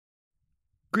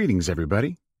Greetings,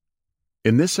 everybody.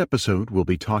 In this episode, we'll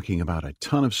be talking about a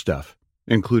ton of stuff,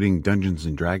 including Dungeons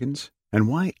 & Dragons, and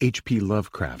why H.P.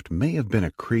 Lovecraft may have been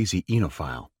a crazy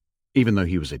enophile, even though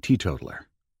he was a teetotaler.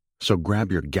 So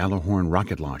grab your Gjallarhorn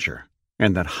rocket launcher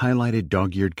and that highlighted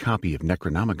dog-eared copy of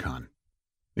Necronomicon.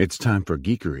 It's time for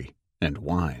geekery and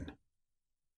wine.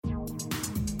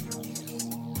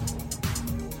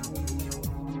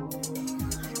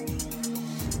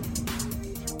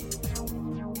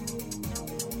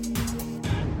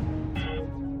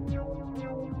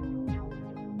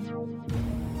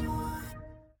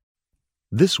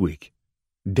 This week,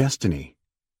 Destiny,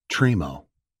 Tremo,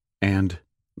 and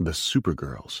the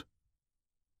Supergirls.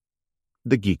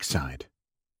 The Geek Side.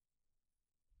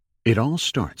 It all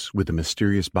starts with a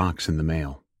mysterious box in the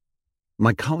mail.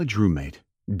 My college roommate,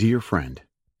 dear friend,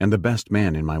 and the best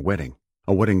man in my wedding,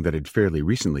 a wedding that had fairly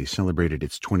recently celebrated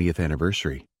its 20th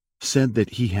anniversary, said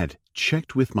that he had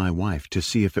checked with my wife to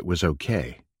see if it was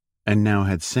okay, and now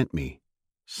had sent me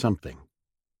something.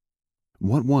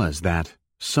 What was that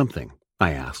something?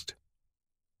 I asked.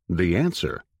 The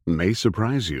answer may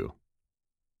surprise you.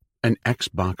 An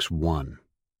Xbox One.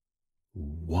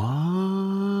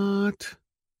 What?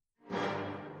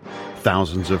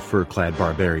 Thousands of fur-clad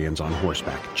barbarians on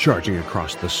horseback charging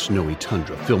across the snowy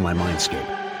tundra fill my mindscape.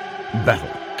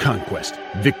 Battle, conquest,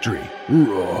 victory,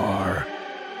 roar.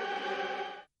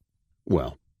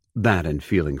 Well, that and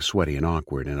feeling sweaty and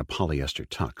awkward in a polyester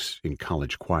tux in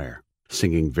college choir,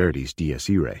 singing Verdi's Dies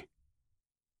Irae.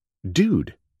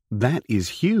 Dude, that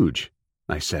is huge,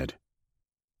 I said.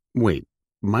 Wait,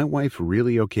 my wife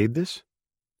really okayed this?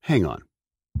 Hang on.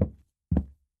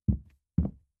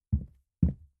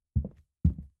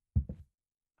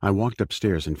 I walked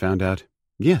upstairs and found out,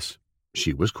 yes,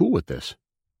 she was cool with this.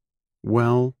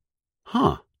 Well,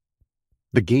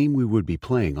 The game we would be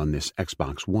playing on this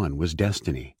Xbox One was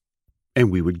Destiny,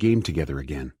 and we would game together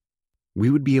again.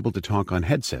 We would be able to talk on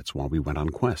headsets while we went on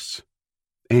quests.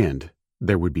 And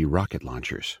there would be rocket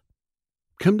launchers.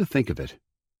 Come to think of it,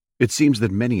 it seems that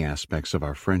many aspects of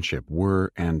our friendship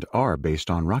were and are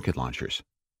based on rocket launchers.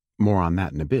 More on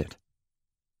that in a bit.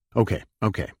 Okay.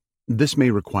 This may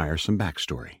require some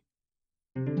backstory.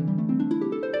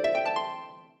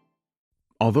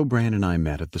 Although Bran and I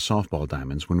met at the softball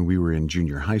diamonds when we were in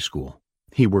junior high school,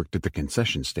 he worked at the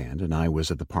concession stand and I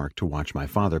was at the park to watch my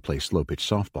father play slow-pitch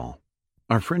softball.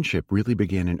 Our friendship really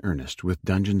began in earnest with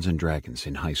Dungeons & Dragons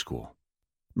in high school.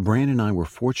 Bran and I were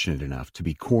fortunate enough to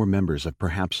be core members of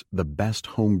perhaps the best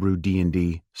homebrew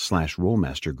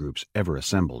D&D/Rollmaster groups ever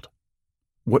assembled.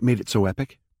 What made it so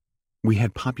epic? We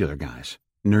had popular guys,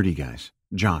 nerdy guys,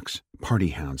 jocks, party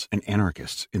hounds, and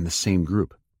anarchists in the same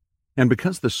group. And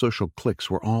because the social cliques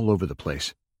were all over the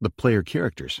place, the player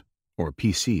characters, or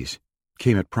PCs,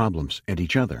 came at problems and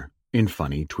each other in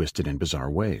funny, twisted, and bizarre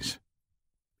ways.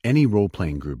 Any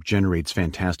role-playing group generates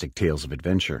fantastic tales of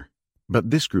adventure. But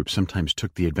this group sometimes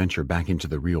took the adventure back into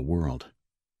the real world.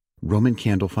 Roman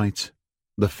candle fights,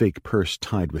 the fake purse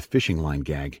tied with fishing line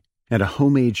gag, and a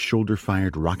homemade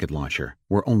shoulder-fired rocket launcher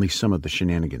were only some of the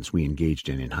shenanigans we engaged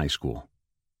in high school.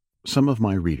 Some of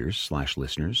my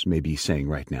readers/listeners may be saying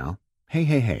right now,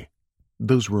 hey,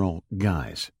 those were all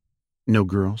guys. No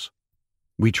girls?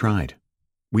 We tried.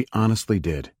 We honestly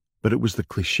did, but it was the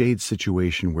cliched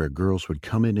situation where girls would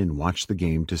come in and watch the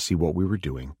game to see what we were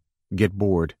doing, get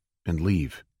bored, and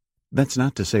leave. That's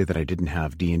not to say that I didn't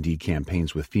have D&D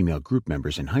campaigns with female group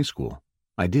members in high school.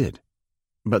 I did.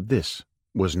 But this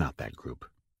was not that group.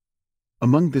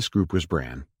 Among this group was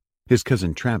Bran. His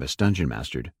cousin Travis dungeon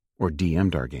mastered, or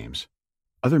DM'd our games.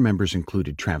 Other members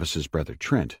included Travis's brother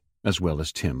Trent, as well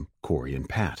as Tim, Corey, and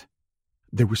Pat.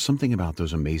 There was something about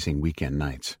those amazing weekend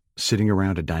nights, sitting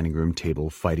around a dining room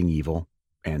table fighting evil,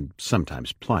 and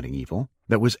sometimes plotting evil,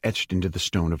 that was etched into the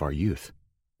stone of our youth.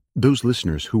 Those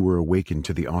listeners who were awakened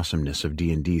to the awesomeness of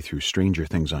D&D through Stranger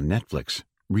Things on Netflix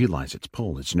realize its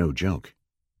pull is no joke.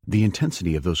 The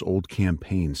intensity of those old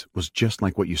campaigns was just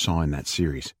like what you saw in that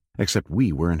series, except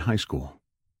we were in high school.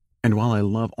 And while I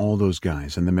love all those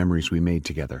guys and the memories we made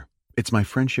together, it's my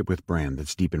friendship with Bran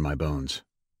that's deep in my bones.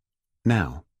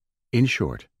 Now, in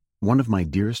short, one of my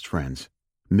dearest friends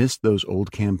missed those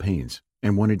old campaigns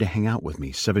and wanted to hang out with me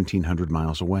 1,700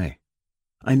 miles away.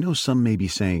 I know some may be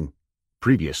saying,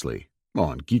 previously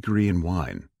on Geekery and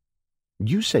Wine,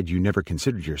 you said you never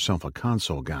considered yourself a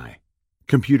console guy.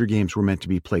 Computer games were meant to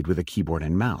be played with a keyboard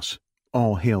and mouse.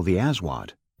 All hail the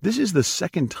Aswad. This is the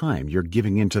second time you're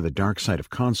giving in to the dark side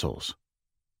of consoles.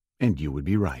 And you would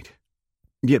be right.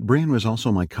 Yet Bran was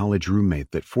also my college roommate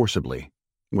that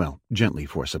gently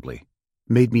forcibly,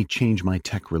 made me change my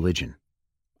tech religion.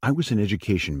 I was an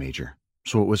education major,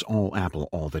 so it was all Apple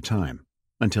all the time.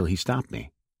 until he stopped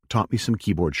me, taught me some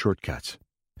keyboard shortcuts,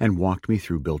 and walked me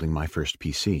through building my first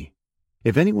PC.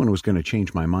 If anyone was going to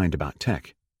change my mind about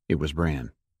tech, it was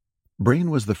Bran.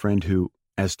 Bran was the friend who,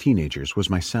 as teenagers, was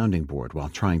my sounding board while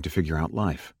trying to figure out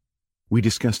life. We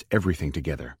discussed everything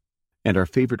together, and our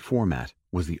favorite format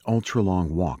was the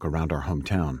ultra-long walk around our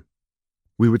hometown.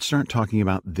 We would start talking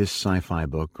about this sci-fi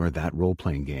book or that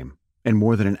role-playing game, and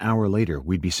more than an hour later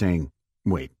we'd be saying,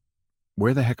 "Wait,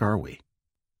 where the heck are we?"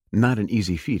 Not an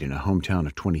easy feat in a hometown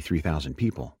of 23,000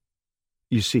 people.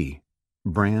 You see,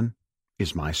 Bran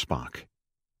is my Spock.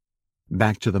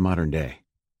 Back to the modern day,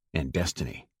 and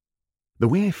Destiny. The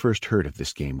way I first heard of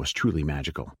this game was truly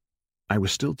magical. I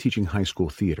was still teaching high school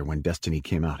theater when Destiny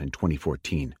came out in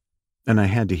 2014, and I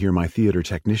had to hear my theater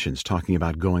technicians talking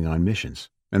about going on missions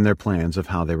and their plans of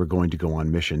how they were going to go on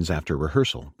missions after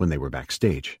rehearsal when they were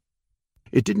backstage.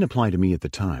 It didn't apply to me at the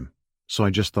time, so I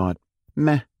just thought,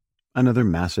 meh, another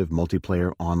massive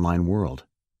multiplayer online world.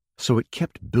 So it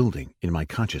kept building in my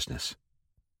consciousness.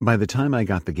 By the time I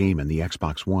got the game in the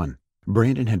Xbox One,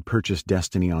 Brandon had purchased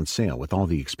Destiny on sale with all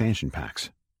the expansion packs.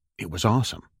 It was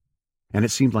awesome. And it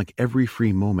seemed like every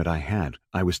free moment I had,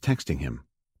 I was texting him,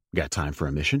 "Got time for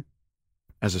a mission?"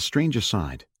 As a strange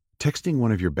aside, texting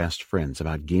one of your best friends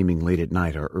about gaming late at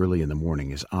night or early in the morning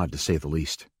is odd to say the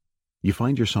least. You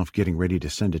find yourself getting ready to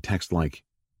send a text like,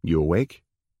 "You awake?"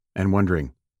 and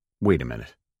wondering, wait a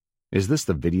minute, is this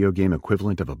the video game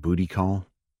equivalent of a booty call?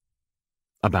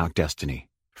 About Destiny,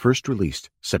 first released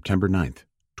September 9th,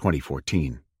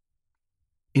 2014.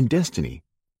 In Destiny,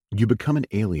 you become an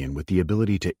alien with the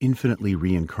ability to infinitely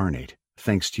reincarnate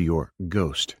thanks to your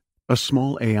ghost, a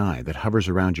small AI that hovers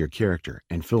around your character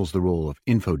and fills the role of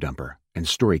info dumper and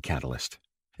story catalyst.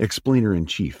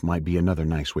 Explainer-in-chief might be another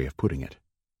nice way of putting it.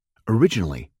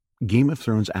 Originally, Game of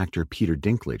Thrones actor Peter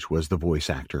Dinklage was the voice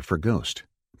actor for Ghost,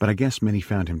 but I guess many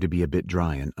found him to be a bit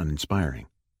dry and uninspiring,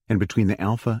 and between the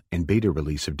alpha and beta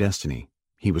release of Destiny,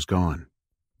 he was gone.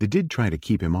 They did try to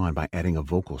keep him on by adding a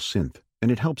vocal synth,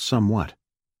 and it helped somewhat,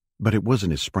 but it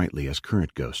wasn't as sprightly as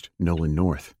current Ghost, Nolan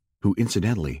North, who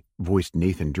incidentally voiced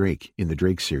Nathan Drake in the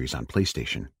Drake series on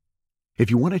PlayStation. If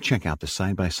you want to check out the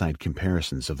side-by-side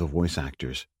comparisons of the voice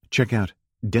actors, check out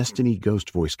Destiny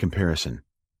Ghost Voice Comparison,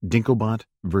 Dinklebot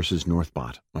versus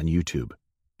Northbot on YouTube.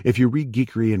 If you read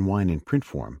Geekery and Wine in print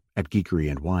form at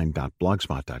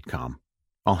geekeryandwine.blogspot.com,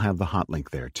 I'll have the hot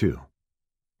link there too.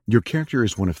 Your character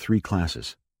is one of three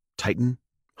classes: Titan,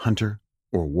 Hunter,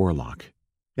 or Warlock,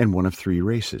 and one of three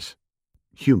races: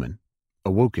 Human,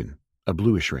 Awoken, a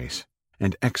bluish race,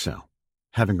 and Exo,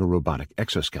 having a robotic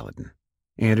exoskeleton.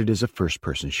 And it is a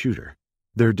first-person shooter.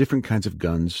 There are different kinds of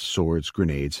guns, swords,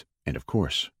 grenades, and of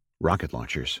course, rocket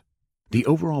launchers. The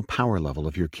overall power level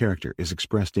of your character is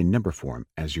expressed in number form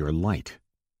as your light.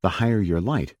 The higher your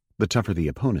light, the tougher the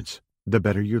opponents, the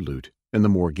better your loot, and the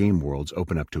more game worlds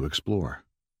open up to explore.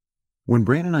 When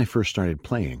Bran and I first started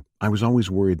playing, I was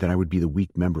always worried that I would be the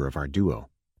weak member of our duo,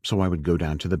 so I would go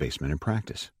down to the basement and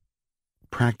practice.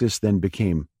 Practice then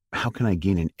became, how can I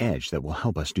gain an edge that will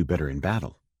help us do better in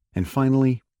battle? And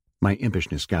finally, my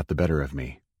impishness got the better of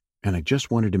me, and I just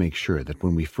wanted to make sure that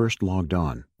when we first logged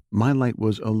on, my light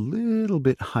was a little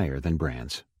bit higher than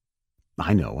Bran's.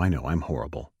 I know, I'm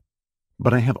horrible.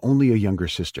 But I have only a younger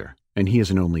sister, and he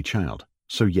is an only child,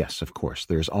 so yes, of course,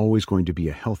 there's always going to be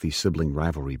a healthy sibling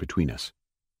rivalry between us,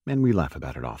 and we laugh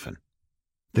about it often.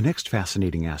 The next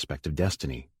fascinating aspect of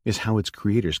Destiny is how its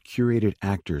creators curated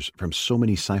actors from so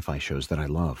many sci-fi shows that I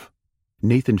love.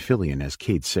 Nathan Fillion as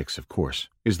Cade Six, of course,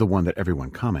 is the one that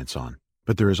everyone comments on,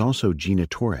 but there is also Gina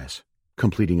Torres,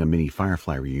 completing a mini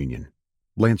Firefly reunion.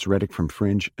 Lance Reddick from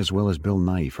Fringe, as well as Bill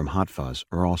Nighy from Hot Fuzz,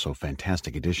 are also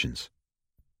fantastic additions.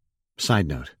 Side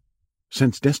note,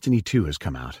 since Destiny 2 has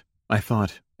come out, I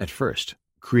thought, at first,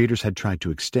 creators had tried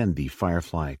to extend the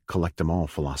Firefly collect-them-all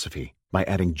philosophy by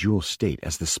adding Dual State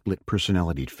as the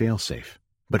split-personalitied failsafe,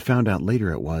 but found out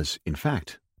later it was, in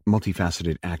fact,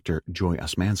 multifaceted actor Joy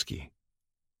Osmansky.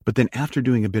 But then after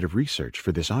doing a bit of research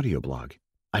for this audio blog,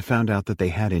 I found out that they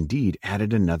had indeed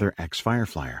added another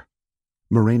ex-Fireflyer,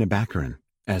 Morena Baccarin,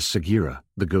 as Sagira,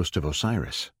 the ghost of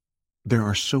Osiris. There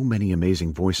are so many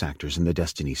amazing voice actors in the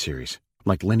Destiny series,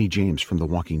 like Lenny James from The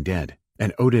Walking Dead,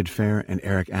 and Oded Fehr and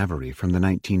Eric Avery from the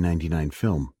 1999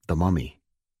 film The Mummy.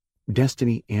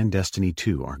 Destiny and Destiny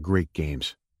 2 are great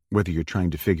games, whether you're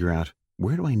trying to figure out,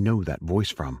 where do I know that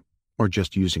voice from, or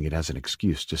just using it as an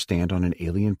excuse to stand on an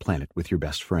alien planet with your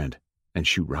best friend and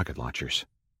shoot rocket launchers.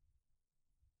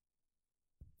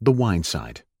 The wine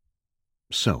side.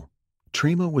 So,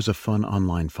 Tremo was a fun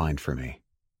online find for me.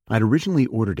 I'd originally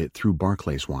ordered it through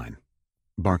Barclays Wine,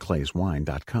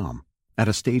 barclayswine.com, at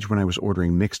a stage when I was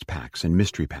ordering mixed packs and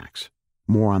mystery packs,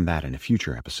 More on that in a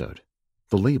future episode.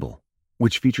 The label,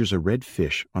 which features a red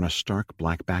fish on a stark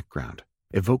black background,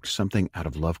 evoked something out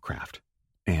of Lovecraft.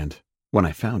 And when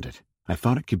I found it, I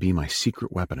thought it could be my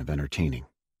secret weapon of entertaining.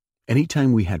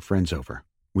 Anytime we had friends over,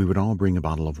 we would all bring a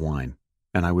bottle of wine,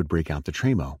 and I would break out the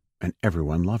Tremo, and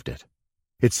everyone loved it.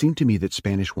 It seemed to me that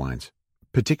Spanish wines,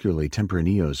 particularly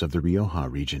Tempranillos of the Rioja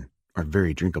region, are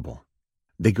very drinkable.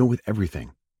 They go with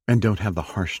everything, and don't have the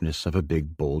harshness of a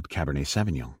big, bold Cabernet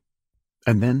Sauvignon.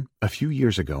 And then, a few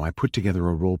years ago, I put together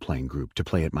a role-playing group to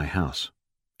play at my house,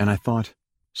 and I thought,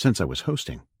 since I was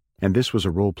hosting, and this was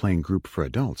a role-playing group for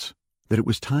adults, that it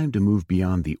was time to move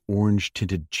beyond the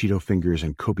orange-tinted Cheeto fingers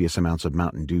and copious amounts of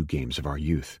Mountain Dew games of our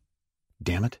youth.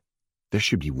 Damn it, there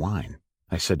should be wine,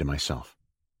 I said to myself.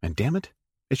 And damn it,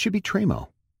 it should be Tremo.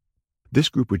 This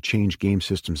group would change game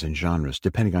systems and genres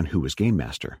depending on who was game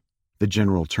master, the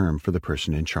general term for the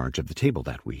person in charge of the table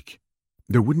that week.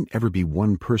 There wouldn't ever be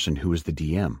one person who was the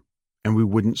DM, and we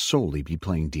wouldn't solely be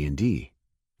playing D&D.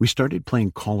 We started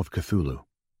playing Call of Cthulhu,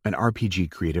 an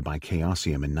RPG created by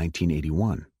Chaosium in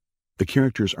 1981. The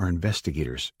characters are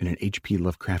investigators in an H.P.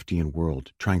 Lovecraftian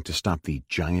world trying to stop the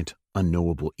giant,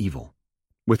 unknowable evil,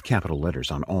 with capital letters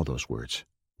on all those words,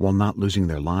 while not losing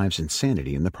their lives and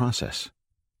sanity in the process.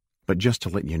 But just to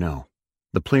let you know,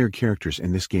 the player characters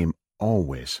in this game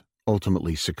always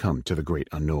ultimately succumb to the great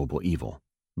unknowable evil,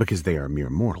 because they are mere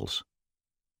mortals.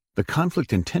 The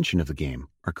conflict and tension of the game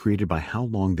are created by how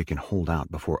long they can hold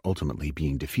out before ultimately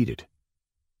being defeated.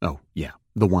 Oh, yeah,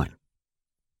 the wine.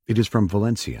 It is from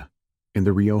Valencia, in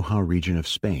the Rioja region of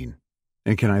Spain,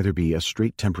 and can either be a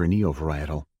straight Tempranillo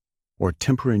varietal or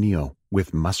Tempranillo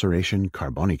with maceration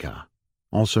carbonica,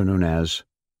 also known as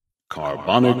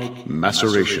carbonic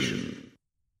maceration.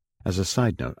 As a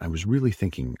side note, I was really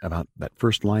thinking about that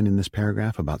first line in this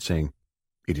paragraph about saying,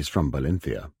 it is from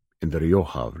Valencia, in the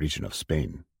Rioja region of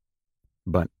Spain.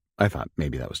 But I thought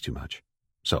maybe that was too much.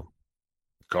 So,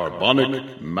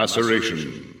 carbonic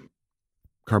maceration.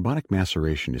 Carbonic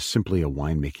maceration is simply a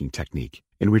winemaking technique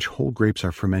in which whole grapes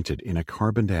are fermented in a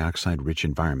carbon dioxide-rich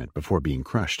environment before being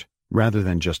crushed, rather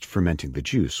than just fermenting the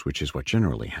juice, which is what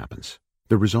generally happens.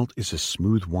 The result is a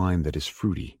smooth wine that is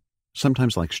fruity,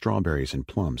 sometimes like strawberries and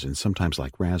plums and sometimes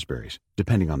like raspberries,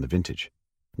 depending on the vintage.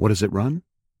 What does it run?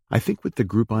 I think with the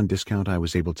Groupon discount I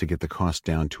was able to get the cost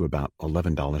down to about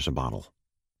 $11 a bottle.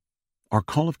 Our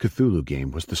Call of Cthulhu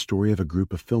game was the story of a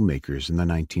group of filmmakers in the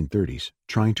 1930s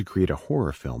trying to create a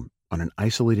horror film on an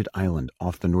isolated island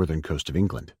off the northern coast of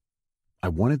England. I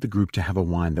wanted the group to have a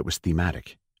wine that was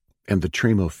thematic, and the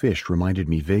Tremo fish reminded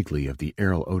me vaguely of the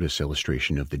Errol Otis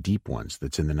illustration of the deep ones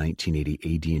that's in the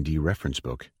 1980 AD&D reference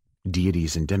book,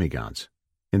 Deities and Demigods,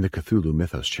 in the Cthulhu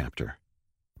Mythos chapter.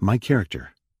 My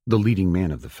character, the leading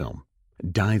man of the film,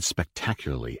 died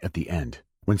spectacularly at the end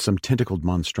when some tentacled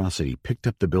monstrosity picked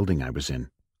up the building I was in,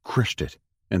 crushed it,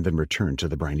 and then returned to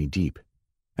the briny deep.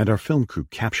 And our film crew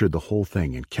captured the whole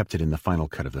thing and kept it in the final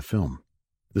cut of the film.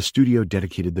 The studio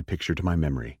dedicated the picture to my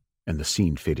memory, and the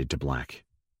scene faded to black.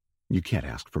 You can't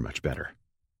ask for much better.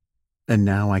 And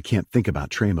now I can't think about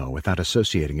Tremo without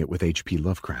associating it with H.P.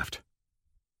 Lovecraft.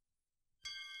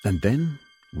 And then,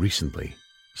 recently,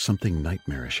 something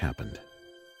nightmarish happened.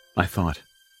 I thought,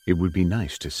 it would be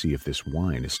nice to see if this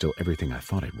wine is still everything I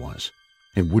thought it was.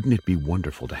 And wouldn't it be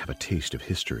wonderful to have a taste of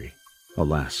history?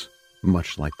 Alas,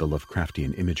 much like the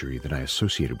Lovecraftian imagery that I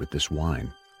associated with this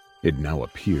wine, it now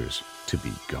appears to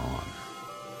be gone.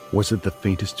 Was it the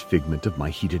faintest figment of my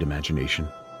heated imagination?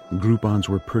 Groupons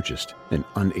were purchased and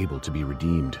unable to be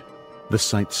redeemed. The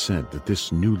site said that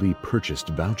this newly purchased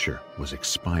voucher was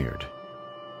expired.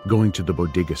 Going to the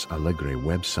Bodegas Alegre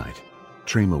website,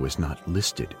 Tremo is not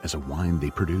listed as a wine they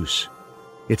produce.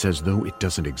 It's as though it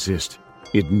doesn't exist.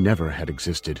 It never had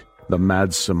existed. The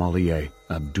mad sommelier,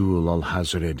 Abdul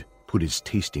Al-Hazred, put his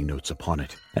tasting notes upon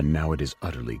it, and now it is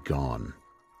utterly gone.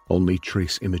 Only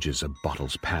trace images of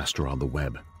bottles past are on the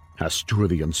web. Astur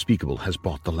the Unspeakable has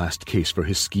bought the last case for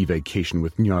his ski vacation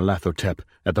with Nyarlathotep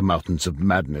at the Mountains of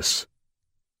Madness.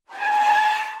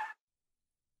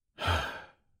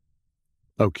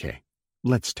 Okay,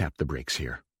 let's tap the brakes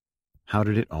here. How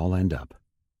did it all end up?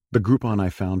 The Groupon I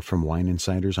found from Wine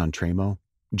Insiders on Tremo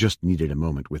just needed a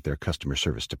moment with their customer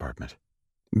service department.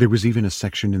 There was even a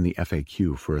section in the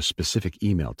FAQ for a specific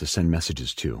email to send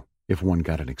messages to if one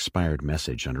got an expired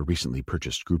message on a recently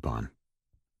purchased Groupon.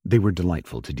 They were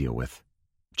delightful to deal with.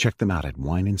 Check them out at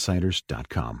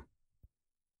wineinsiders.com.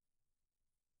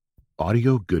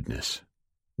 Audio Goodness,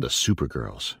 The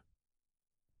Supergirls.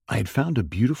 I had found a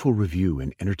beautiful review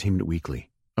in Entertainment Weekly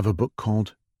of a book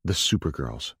called The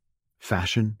Supergirls,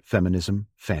 Fashion, Feminism,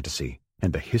 Fantasy,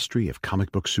 and the History of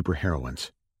Comic Book Superheroines.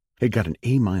 It got an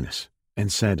A-,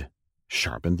 and said,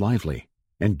 "Sharp and lively,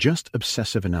 and just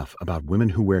obsessive enough about women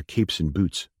who wear capes and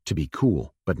boots to be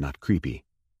cool but not creepy.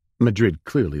 Madrid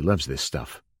clearly loves this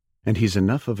stuff, and he's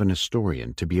enough of an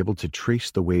historian to be able to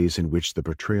trace the ways in which the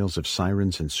portrayals of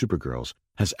sirens and supergirls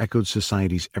has echoed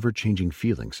society's ever-changing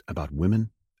feelings about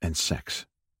women and sex."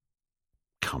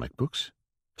 Comic books?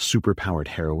 Superpowered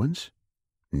heroines?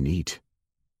 Neat.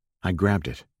 I grabbed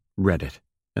it, read it,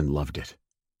 and loved it.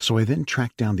 So I then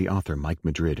tracked down the author Mike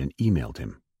Madrid and emailed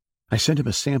him. I sent him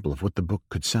a sample of what the book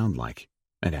could sound like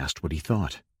and asked what he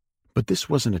thought. But this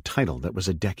wasn't a title that was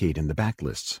a decade in the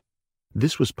backlists.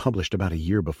 This was published about a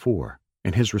year before,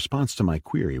 and his response to my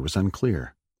query was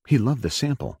unclear. He loved the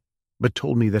sample, but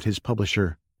told me that his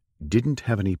publisher didn't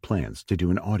have any plans to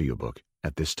do an audiobook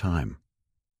at this time.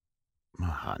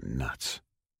 Ah, nuts.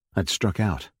 I'd struck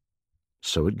out.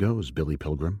 So it goes, Billy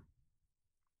Pilgrim.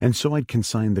 And so I'd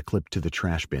consigned the clip to the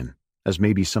trash bin, as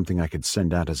maybe something I could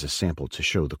send out as a sample to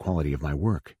show the quality of my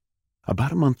work.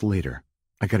 About a month later,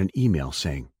 I got an email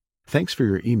saying, "Thanks for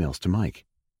your emails to Mike.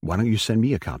 Why don't you send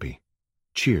me a copy?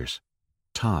 Cheers.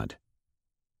 Todd."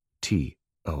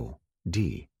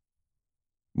 T-O-D.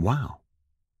 Wow.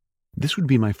 This would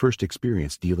be my first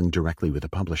experience dealing directly with a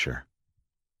publisher.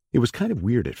 It was kind of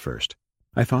weird at first.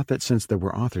 I thought that since there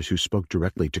were authors who spoke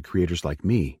directly to creators like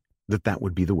me, that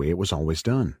would be the way it was always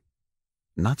done.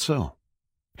 Not so.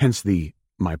 Hence the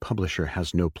 "my publisher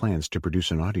has no plans to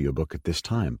produce an audiobook at this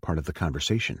time" part of the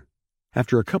conversation.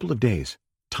 After a couple of days,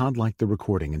 Todd liked the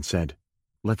recording and said,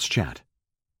 "Let's chat."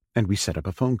 And we set up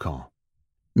a phone call.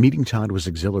 Meeting Todd was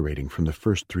exhilarating from the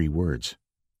first 3 words.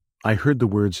 I heard the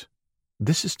words,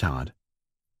 "This is Todd,"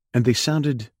 and they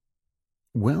sounded,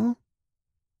 well,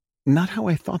 not how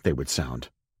I thought they would sound.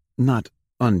 Not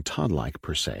un-Todd-like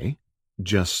per se,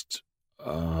 just,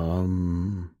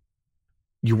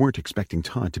 "You weren't expecting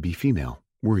Todd to be female,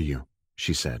 were you?"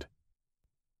 she said.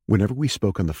 Whenever we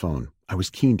spoke on the phone, I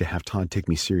was keen to have Todd take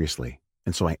me seriously,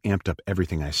 and so I amped up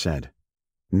everything I said.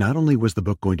 Not only was the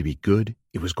book going to be good,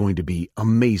 it was going to be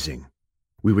amazing.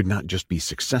 We would not just be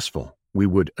successful, we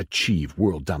would achieve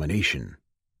world domination.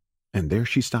 And there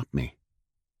she stopped me.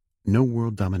 "No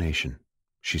world domination,"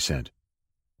 she said.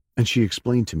 And she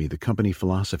explained to me the company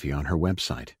philosophy on her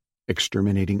website,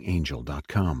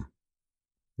 exterminatingangel.com.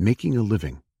 Making a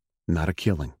living, not a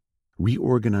killing.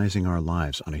 Reorganizing our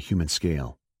lives on a human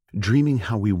scale. Dreaming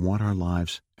how we want our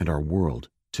lives and our world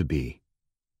to be.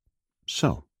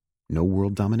 So, no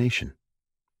world domination.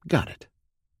 Got it.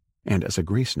 And as a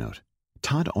grace note,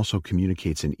 Todd also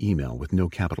communicates in email with no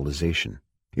capitalization.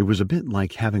 It was a bit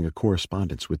like having a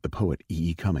correspondence with the poet E.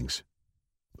 E. Cummings.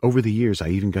 Over the years, I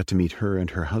even got to meet her and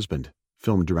her husband,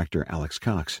 film director Alex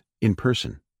Cox, in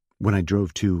person when I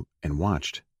drove to and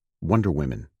watched Wonder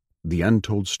Women, the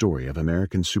untold story of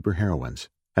American superheroines,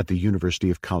 at the University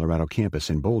of Colorado campus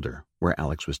in Boulder, where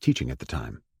Alex was teaching at the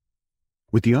time.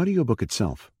 With the audiobook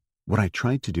itself, what I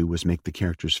tried to do was make the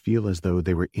characters feel as though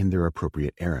they were in their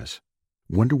appropriate eras.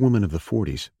 Wonder Woman of the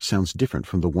 40s sounds different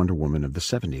from the Wonder Woman of the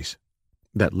 70s.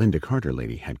 That Linda Carter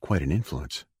lady had quite an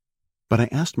influence. But I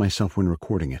asked myself when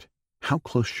recording it, how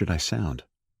close should I sound?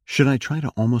 Should I try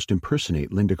to almost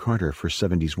impersonate Linda Carter for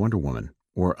 70s Wonder Woman,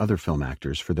 or other film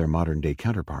actors for their modern-day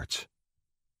counterparts?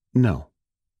 No.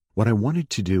 What I wanted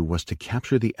to do was to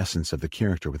capture the essence of the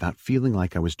character without feeling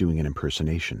like I was doing an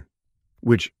impersonation,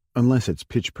 which, unless it's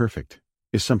pitch perfect,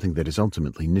 is something that is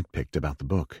ultimately nitpicked about the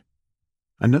book.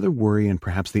 Another worry, and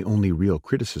perhaps the only real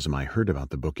criticism I heard about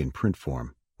the book in print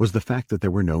form, was the fact that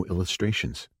there were no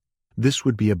illustrations. This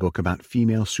would be a book about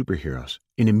female superheroes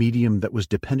in a medium that was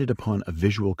dependent upon a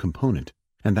visual component,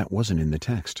 and that wasn't in the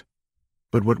text.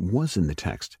 But what was in the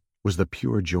text was the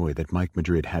pure joy that Mike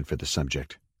Madrid had for the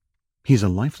subject. He's a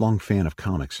lifelong fan of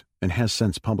comics and has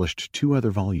since published 2 other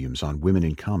volumes on women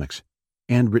in comics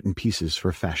and written pieces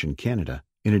for Fashion Canada,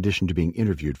 in addition to being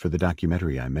interviewed for the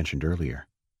documentary I mentioned earlier.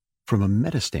 From a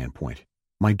meta standpoint,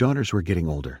 my daughters were getting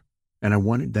older, and I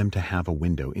wanted them to have a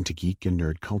window into geek and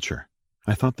nerd culture.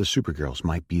 I thought the Supergirls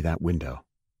might be that window.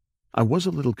 I was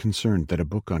a little concerned that a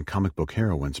book on comic book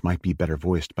heroines might be better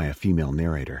voiced by a female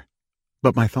narrator,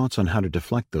 but my thoughts on how to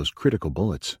deflect those critical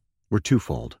bullets were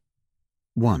twofold.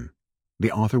 1.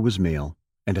 The author was male,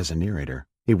 and as a narrator,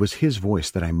 it was his voice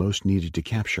that I most needed to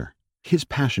capture, his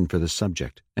passion for the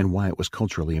subject and why it was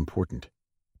culturally important.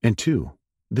 And 2,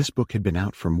 this book had been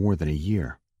out for more than a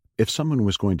year. If someone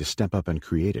was going to step up and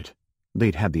create it,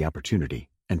 they'd had the opportunity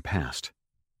and passed.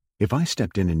 If I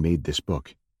stepped in and made this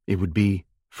book, it would be,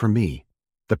 for me,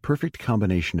 the perfect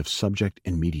combination of subject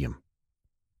and medium.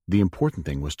 The important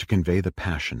thing was to convey the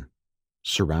passion,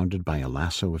 surrounded by a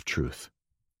lasso of truth.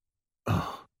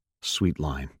 Oh, sweet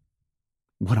line.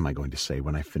 What am I going to say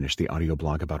when I finish the audio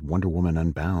blog about Wonder Woman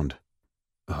Unbound?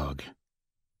 Ugh.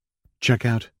 Check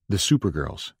out The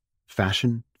Supergirls,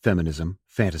 Fashion, Feminism,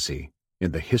 Fantasy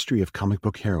in the History of Comic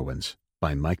Book Heroines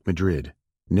by Mike Madrid,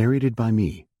 narrated by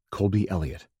me, Colby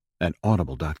Elliott, at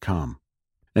audible.com.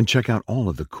 And check out all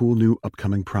of the cool new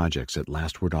upcoming projects at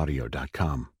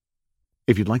lastwordaudio.com.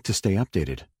 If you'd like to stay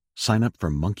updated, sign up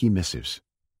for Monkey Missives.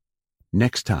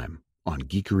 Next time on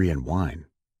Geekery and Wine,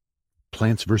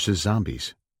 Plants vs.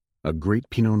 Zombies, A Great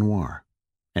Pinot Noir,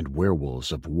 and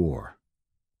Werewolves of War.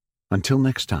 Until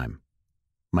next time,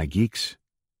 my geeks,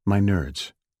 my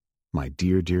nerds, my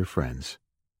dear, dear friends,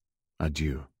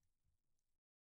 adieu.